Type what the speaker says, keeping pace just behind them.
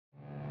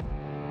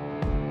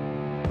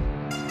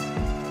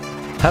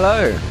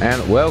Hello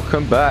and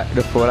welcome back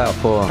to Fallout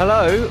 4.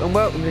 Hello and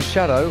welcome to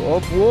Shadow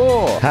of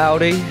War.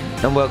 Howdy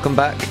and welcome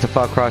back to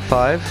Far Cry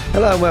 5.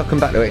 Hello and welcome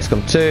back to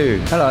XCOM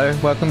 2. Hello,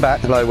 welcome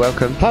back. Hello,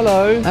 welcome.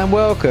 Hello and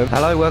welcome.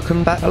 Hello,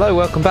 welcome back. Hello,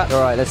 welcome back.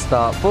 Alright, let's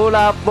start.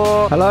 Fallout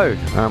 4. Hello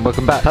and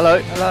welcome back. Hello.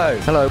 Hello.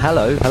 Hello.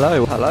 Hello.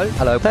 Hello. Hello.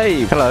 Hello.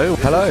 Hey. Hello.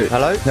 Hello.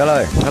 Hello.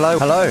 Hello. Hello.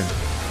 Hello.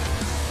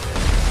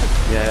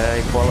 Yeah,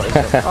 equality.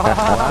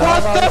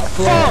 What the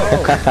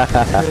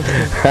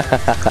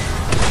fuck?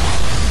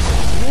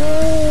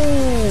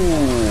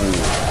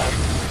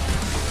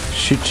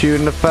 Shoot you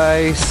in the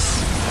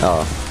face.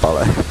 Oh,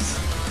 bollocks.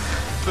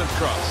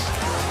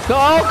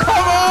 Oh,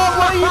 come on!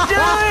 What are you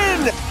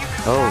doing?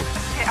 Oh.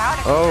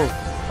 Oh.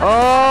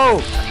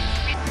 Oh!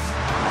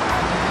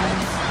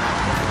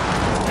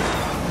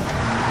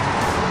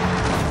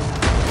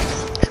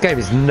 This game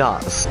is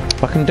nuts.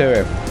 Fucking do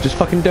him. Just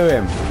fucking do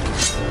him.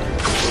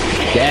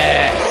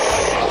 Yes!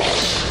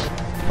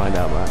 Find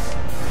out, man.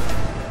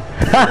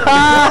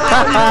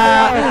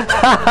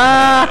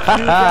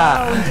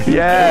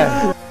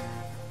 Yeah.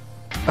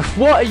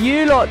 What are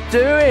you lot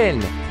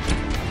doing?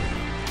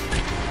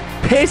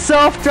 Piss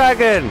off,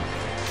 dragon!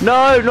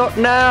 No, not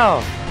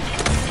now!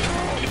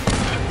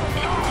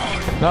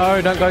 No,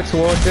 don't go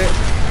towards it.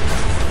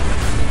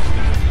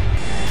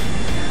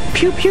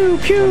 Pew pew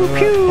pew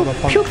pew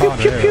pew pew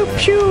pew pew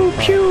pew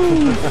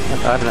pew.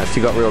 I haven't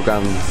actually got real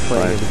guns.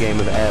 Playing the game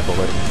with air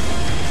bullets.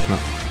 No.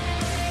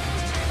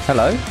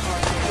 Hello?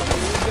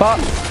 Fuck!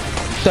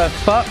 The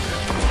fuck?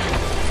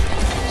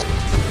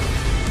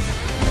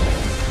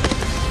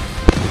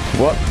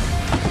 What?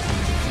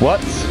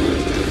 What?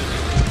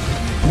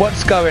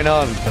 What's going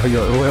on?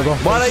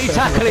 Why don't you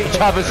tackle each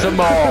other some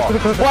more?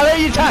 Why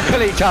don't you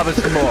tackle each other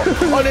some more?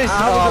 Honest,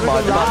 oh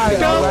my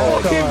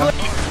god.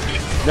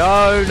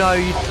 No, no,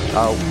 you...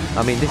 Oh,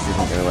 I mean, this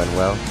isn't going to end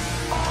well.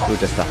 We'll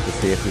just have to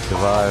see if we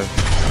survive.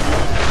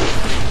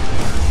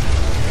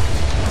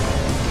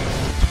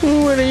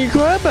 Why don't you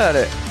cry about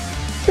it?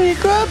 Why don't you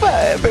cry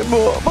about it a bit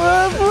more?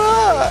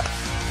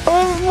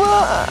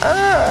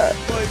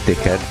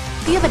 Dickhead.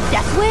 Do you have a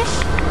death wish?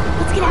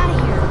 Let's get out of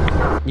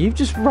here. You've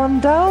just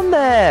run down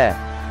there.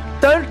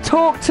 Don't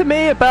talk to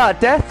me about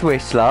death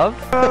wish, love.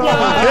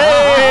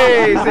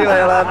 Hey, see you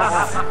later,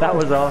 lads. That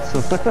was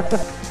awesome.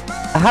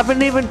 I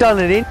haven't even done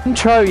an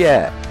intro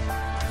yet.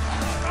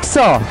 Piss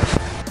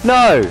off.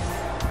 No.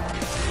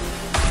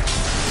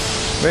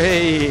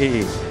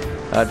 Hey.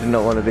 I did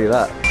not want to do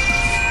that.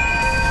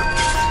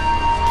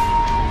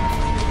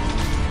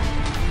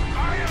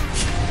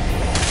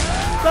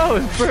 That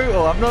was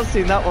brutal. I've not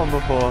seen that one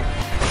before.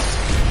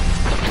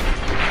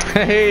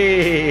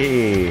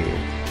 Hey!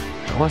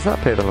 Why's that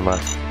appeared on the map?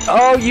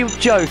 Oh, you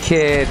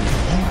joking!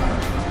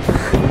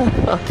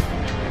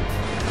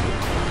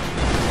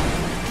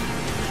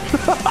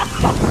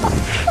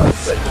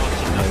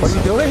 What are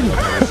you doing? I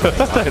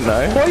don't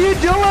know. What are you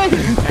doing?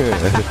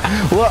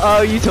 What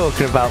are you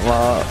talking about,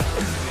 Mark?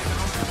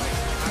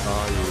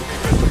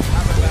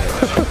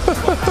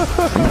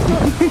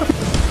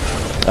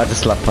 I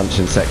just love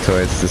punching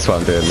sectoids, that's why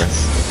I'm doing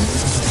this.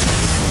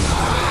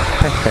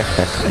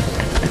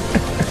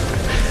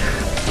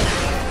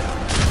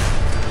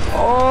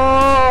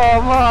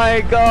 Oh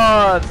my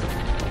god!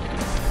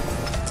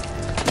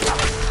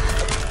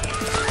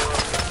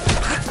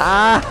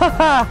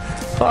 Ah!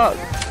 Fuck!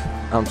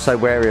 I'm so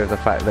wary of the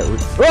fact that we...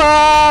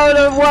 Oh!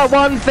 No,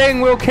 one thing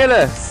will kill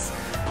us!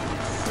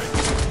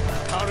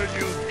 How did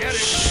you get it?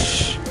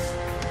 Shh.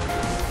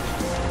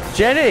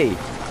 Jenny!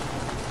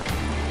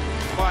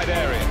 Wide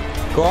area.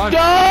 Go on.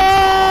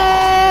 Ah!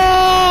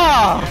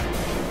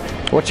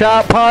 Watch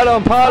out!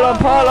 Pylon! Pylon!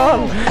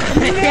 Pylon!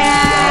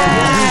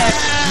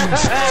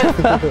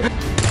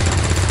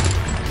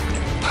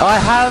 I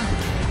have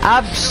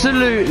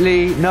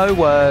absolutely no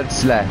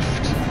words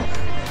left.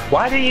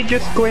 Why didn't you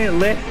just go in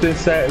left and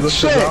say it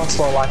was the wrong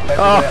for like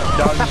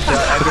everybody's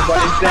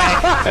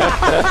dead?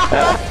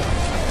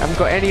 I haven't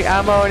got any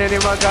ammo in any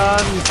of my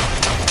guns.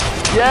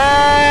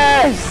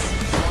 Yes!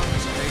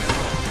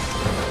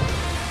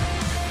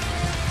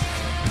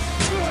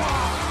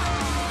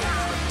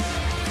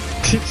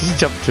 He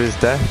jumped to his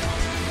death.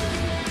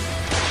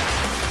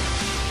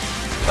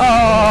 Oh,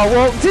 I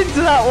walked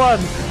into that one.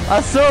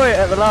 I saw it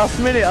at the last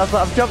minute. I was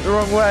like, I've jumped the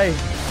wrong way.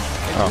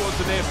 Oh. Towards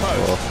the near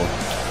post. Awful.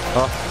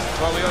 Oh.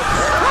 Well, we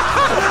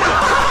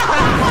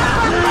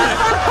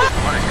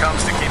When it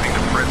comes to keeping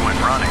the Fridland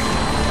running,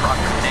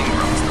 Proctor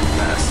Ingram's the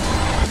best.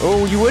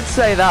 Oh, you would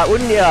say that,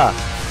 wouldn't ya?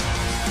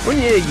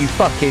 Wouldn't you, you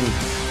fucking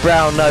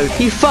brown nose?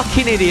 You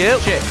fucking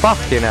idiot. Shit.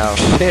 Fucking hell.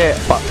 Shit.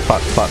 Fuck,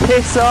 fuck, fuck.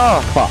 Piss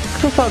off. Fuck.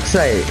 For fuck's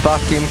sake.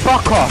 Fucking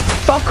fuck off.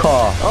 Fuck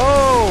off.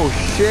 Oh,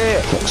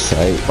 shit. Fuck's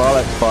sake.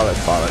 Bollocks,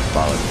 bollocks, bollocks,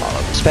 bollocks,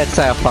 bollocks. Sped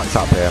say I fucked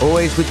up here.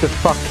 Always with the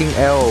fucking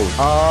L's.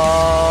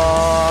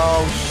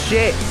 Oh,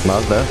 shit.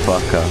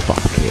 Motherfucker.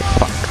 Fuck it.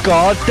 Fuck.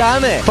 God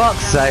damn it.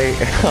 Fuck's sake.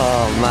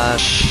 Oh, man.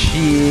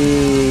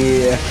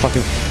 Shit.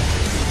 Fucking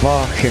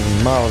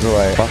Fucking miles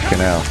away. Fucking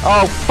hell.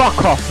 Oh,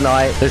 fuck off,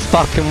 Knight. There's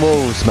fucking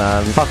walls,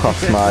 man. Fuck off,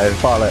 Smoke.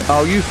 Bollock.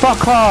 Oh, you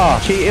fuck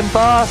off. Cheating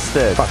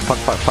bastard. Fuck, fuck,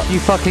 fuck, fuck. You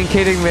fucking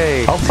kidding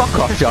me? Oh, fuck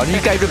off, John.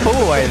 You gave the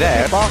ball away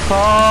there. Fuck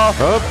off.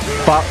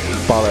 Fuck.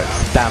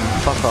 Bollocks. Damn.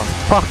 Fuck off.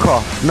 Fuck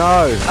off.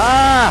 No.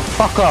 Ah.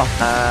 Fuck off.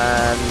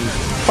 And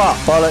fuck.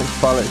 Bollocks,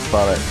 bollocks,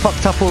 bollocks.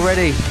 Fucked up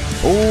already.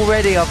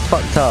 Already I've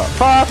fucked up.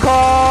 Fuck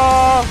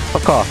off!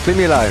 Fuck off. Leave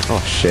me alone.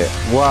 Oh shit.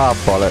 Wow,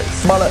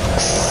 bollocks.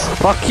 Bollocks.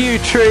 Fuck you,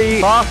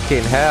 tree.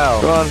 Fucking hell.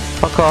 Go on.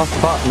 Fuck off.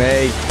 Fuck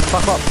me.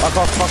 Fuck off. Fuck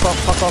off. Fuck off.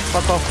 Fuck off.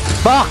 Fuck off.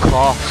 Fuck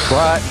off.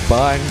 Right.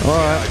 Fine.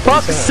 Alright.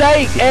 Fuck's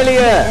sake,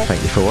 Elliot!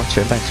 Thank you for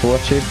watching. Thanks for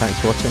watching. Thanks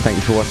for watching. Thank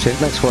you for watching.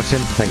 Thanks for watching.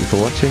 Thank you for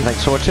watching.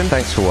 Thanks for watching.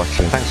 Thanks for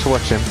watching. Thanks for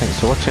watching. Thanks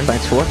for watching.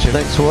 Thanks for watching.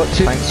 Thanks for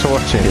watching. Thanks for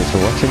watching. Thanks for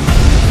watching.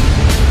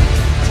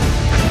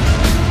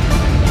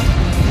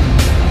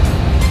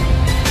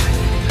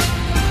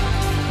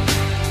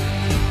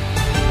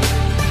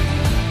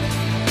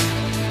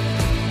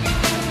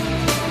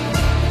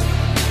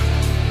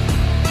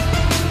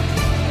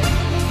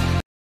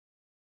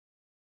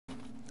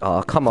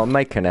 Oh, come on,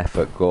 make an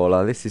effort,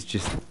 Gawler. This is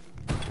just...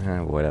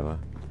 whatever.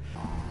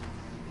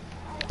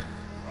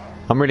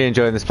 I'm really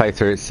enjoying this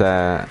playthrough. It's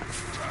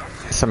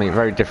something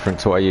very different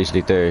to what I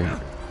usually do.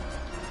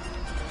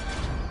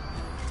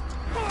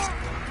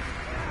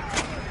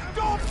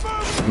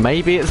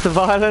 Maybe it's the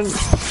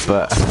violence,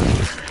 but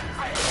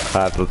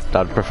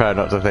I'd prefer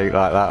not to think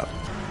like that.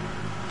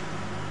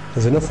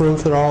 There's enough room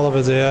for all of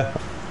us here.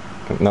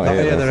 Not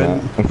here, they're in.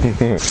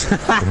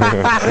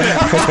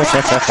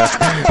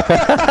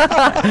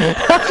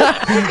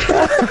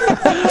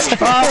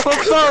 Oh, for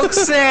fuck's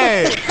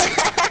sake!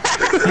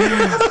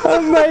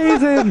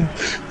 Amazing!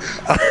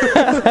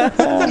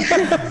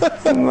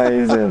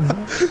 Amazing.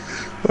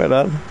 Well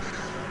done.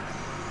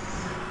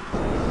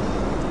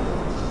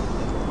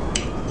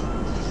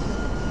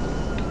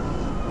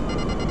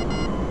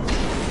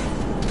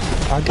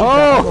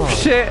 Oh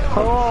shit!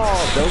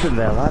 Oh, building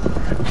there, lad.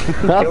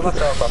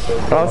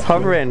 I was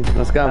hovering. I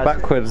was going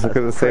backwards. I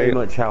couldn't see. Pretty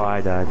much how I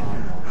died.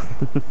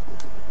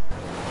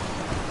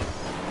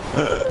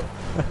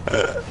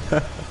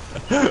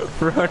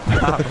 Run,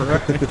 Matt,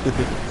 run.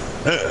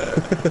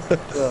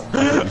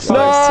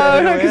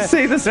 No, I can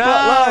see the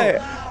spotlight.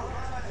 No.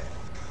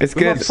 It's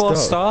good. Got 4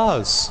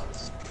 stars.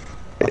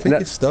 I think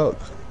you're stuck.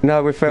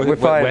 No, we're fine. We're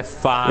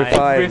fine.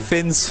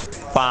 Everything's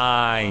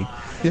fine.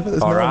 Yeah, but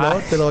there's no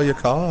load below your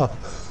car.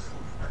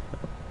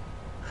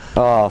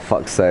 Oh,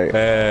 fuck's sake.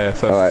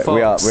 Alright,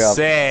 we are,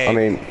 sake. I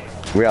mean,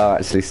 we are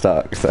actually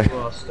stuck, so. You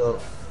are stuck.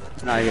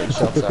 Now you're getting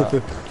shot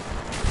at.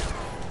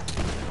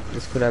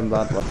 This could end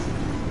badly.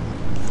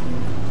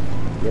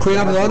 Queen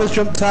Avallona's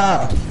jumped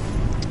out.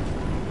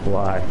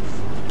 Why?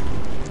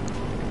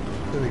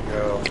 There we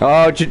go.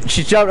 Oh,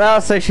 she jumped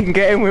out so she can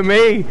get in with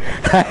me.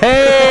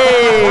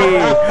 Hey!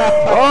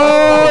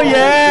 Oh,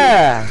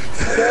 yeah!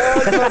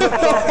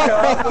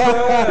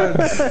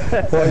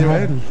 What are you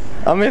in?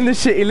 I'm in the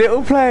shitty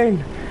little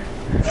plane.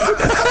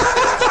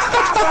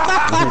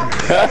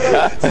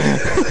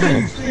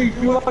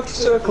 You like a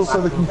circle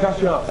so they can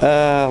catch up.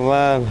 Oh,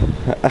 man.